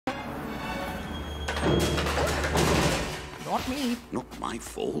Not me. Not my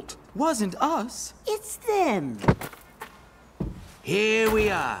fault. Wasn't us. It's them. Here we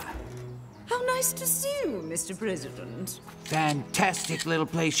are. How nice to see you, Mr. President. Fantastic little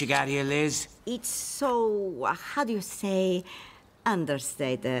place you got here, Liz. It's so, how do you say,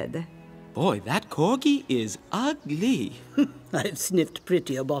 understated. Boy, that corgi is ugly. I've sniffed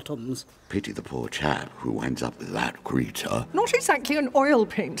prettier bottoms. Pity the poor chap who ends up with that creature. Not exactly an oil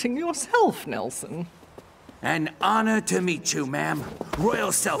painting yourself, Nelson. An honor to meet you, ma'am. Royal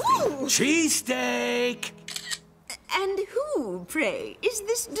selfie. Cheesesteak! And who, pray, is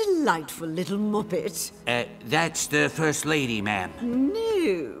this delightful little muppet? That's the First Lady, ma'am.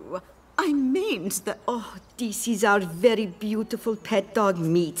 No, I meant that, this is our very beautiful pet dog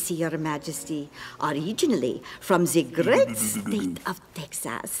Mitzi, Your Majesty. Originally from the great state of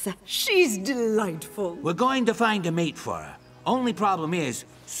Texas. She's delightful. We're going to find a mate for her. Only problem is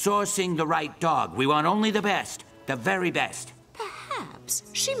sourcing the right dog. We want only the best, the very best. Perhaps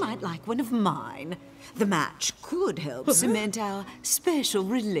she might like one of mine. The match could help cement our special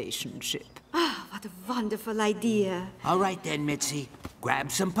relationship. Ah, what a wonderful idea. All right then, Mitzi.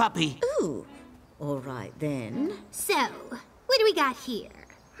 Grab some puppy. Ooh, all right then. So, what do we got here?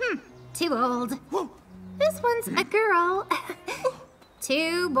 Too old. This one's a girl.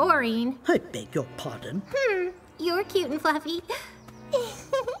 Too boring. I beg your pardon. You're cute and fluffy.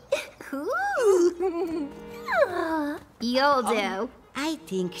 Ooh. You'll do. I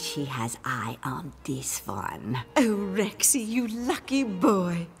think she has eye on this one. Oh, Rexy, you lucky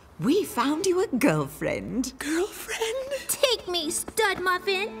boy. We found you a girlfriend. Girlfriend? Take me, stud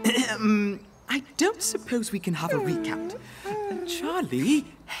muffin. I don't suppose we can have a recount. Charlie,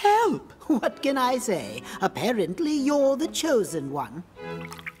 help! What can I say? Apparently you're the chosen one.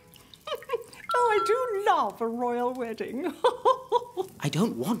 Oh, I do love a royal wedding. I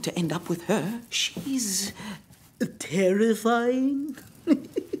don't want to end up with her. She's... terrifying.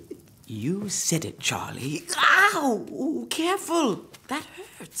 You said it, Charlie. Ow! Careful! That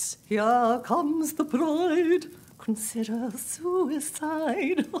hurts. Here comes the bride. Consider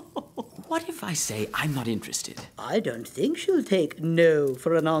suicide. What if I say I'm not interested? I don't think she'll take no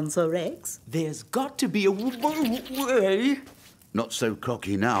for an answer, Rex. There's got to be a way. Not so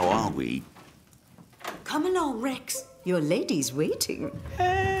cocky now, are we? Come along, Rex. Your lady's waiting.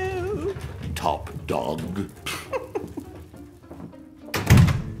 Help! Top dog.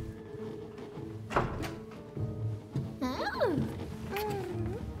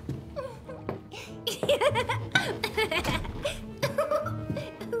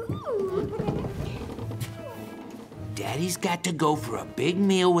 Daddy's got to go for a big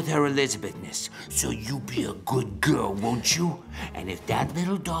meal with her Elizabethness. So you be a good girl, won't you? And if that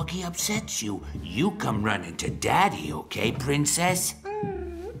little doggy upsets you, you come running to Daddy, okay, princess?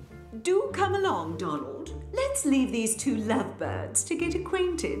 Do come along, Donald. Let's leave these two lovebirds to get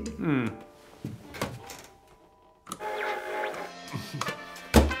acquainted.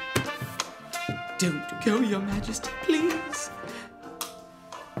 Don't go, Your Majesty, please.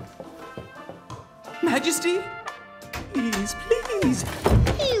 Majesty? Please, please.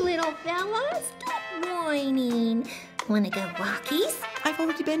 Hey, little fella, stop whining. Wanna go walkies? I've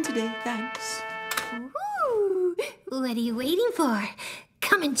already been today, thanks. Ooh, what are you waiting for?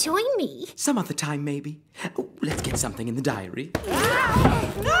 Come and join me. Some other time, maybe. Oh, let's get something in the diary.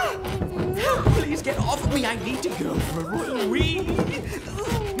 Please get off of me. I need to go for a royal wee. Maybe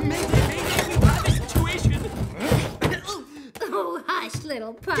we have a situation. Oh, hush,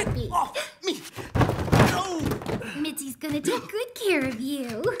 little puppy. Get off me. No. Mitzi's gonna take good care of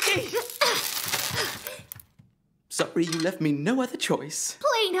you. Sorry, you left me no other choice.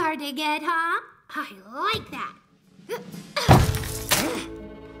 Plain hard to get, huh? I like that.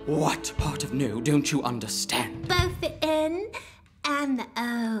 What part of no don't you understand? Both the N and the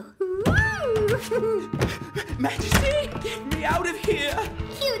O. Majesty, get me out of here!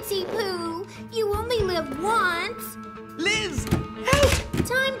 Cutesy poo, you only live once. Liz, help!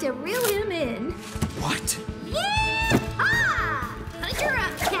 Time to reel him in. What? Yeah-ha! You're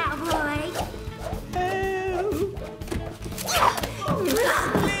up, cowboy. Help!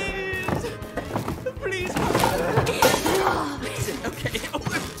 Liz! Please Listen, okay.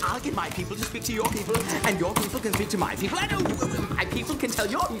 I'll get my people to speak to your people, and your people can speak to my people, and my people can tell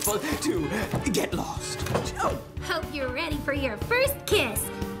your people to get lost. Oh, Hope you're ready for your first kiss,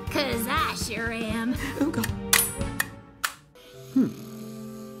 'cause I sure am. oh God.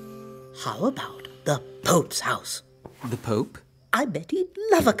 How about the Pope's house? The Pope? I bet he'd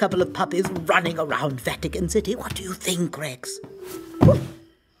love a couple of puppies running around Vatican City. What do you think, Rex?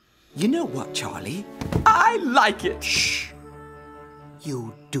 You know what, Charlie? I like it. Shh.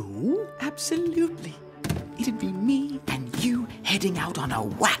 You do? Absolutely. It'd be me and you heading out on a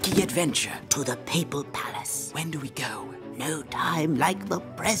wacky adventure. To the Papal Palace. When do we go? No time like the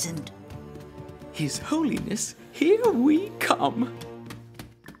present. His Holiness, here we come.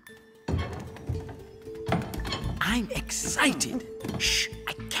 I'm excited. Shh,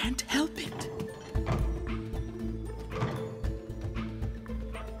 I can't help it.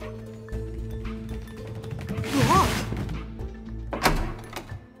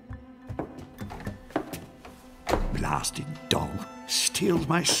 Blasted dog. Steals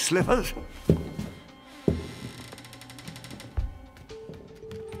my slippers.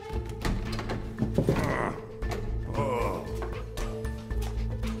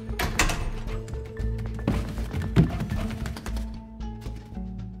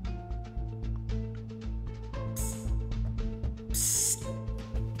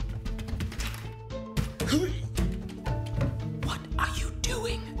 What are you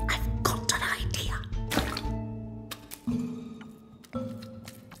doing? I've got an idea.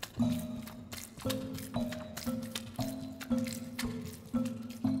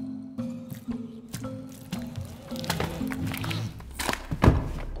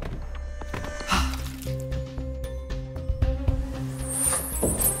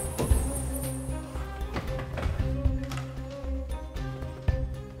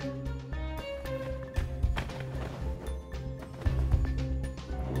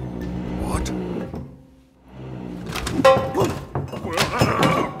 What?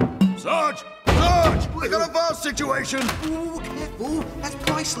 Sarge! Sarge! We got a vast situation! Ooh, careful. That's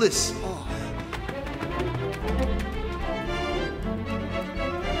priceless.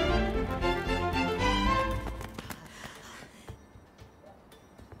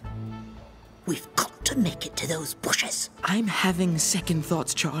 We've got to make it to those bushes. I'm having second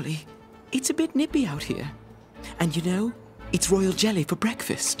thoughts, Charlie. It's a bit nippy out here. And you know, it's royal jelly for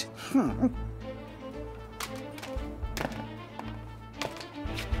breakfast.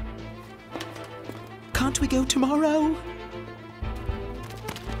 Can't we go tomorrow?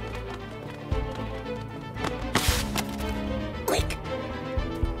 Quick!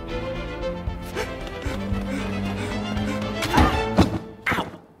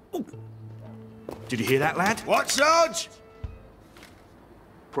 Did you hear that, lad? What, Sarge?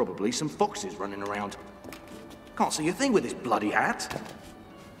 Probably some foxes running around. Can't see a thing with this bloody hat.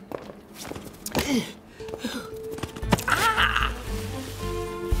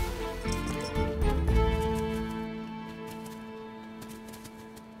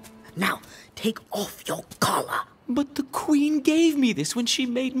 Now, take off your collar. But the Queen gave me this when she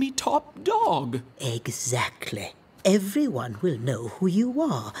made me top dog. Exactly. Everyone will know who you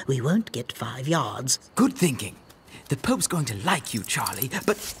are. We won't get 5 yards. Good thinking. The Pope's going to like you, Charlie.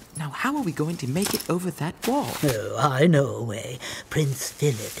 But now how are we going to make it over that wall? Oh, I know a way. Prince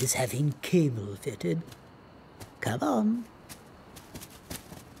Philip is having cable fitted. Come on.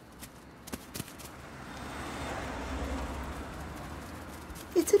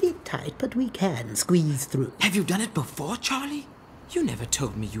 It's a bit tight, but we can squeeze through. Have you done it before, Charlie? You never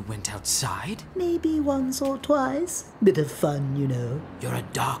told me you went outside. Maybe once or twice. Bit of fun, you know. You're a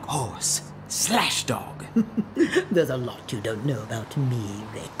dark horse. Slash dog. There's a lot you don't know about me,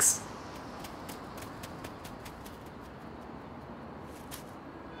 Rex.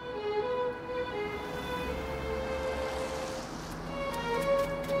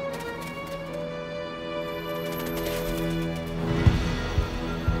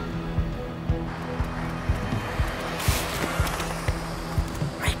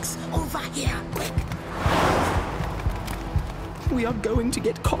 Rex, over here, quick. We are going to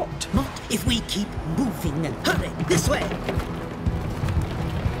get caught. Not if we keep moving and hurry this way.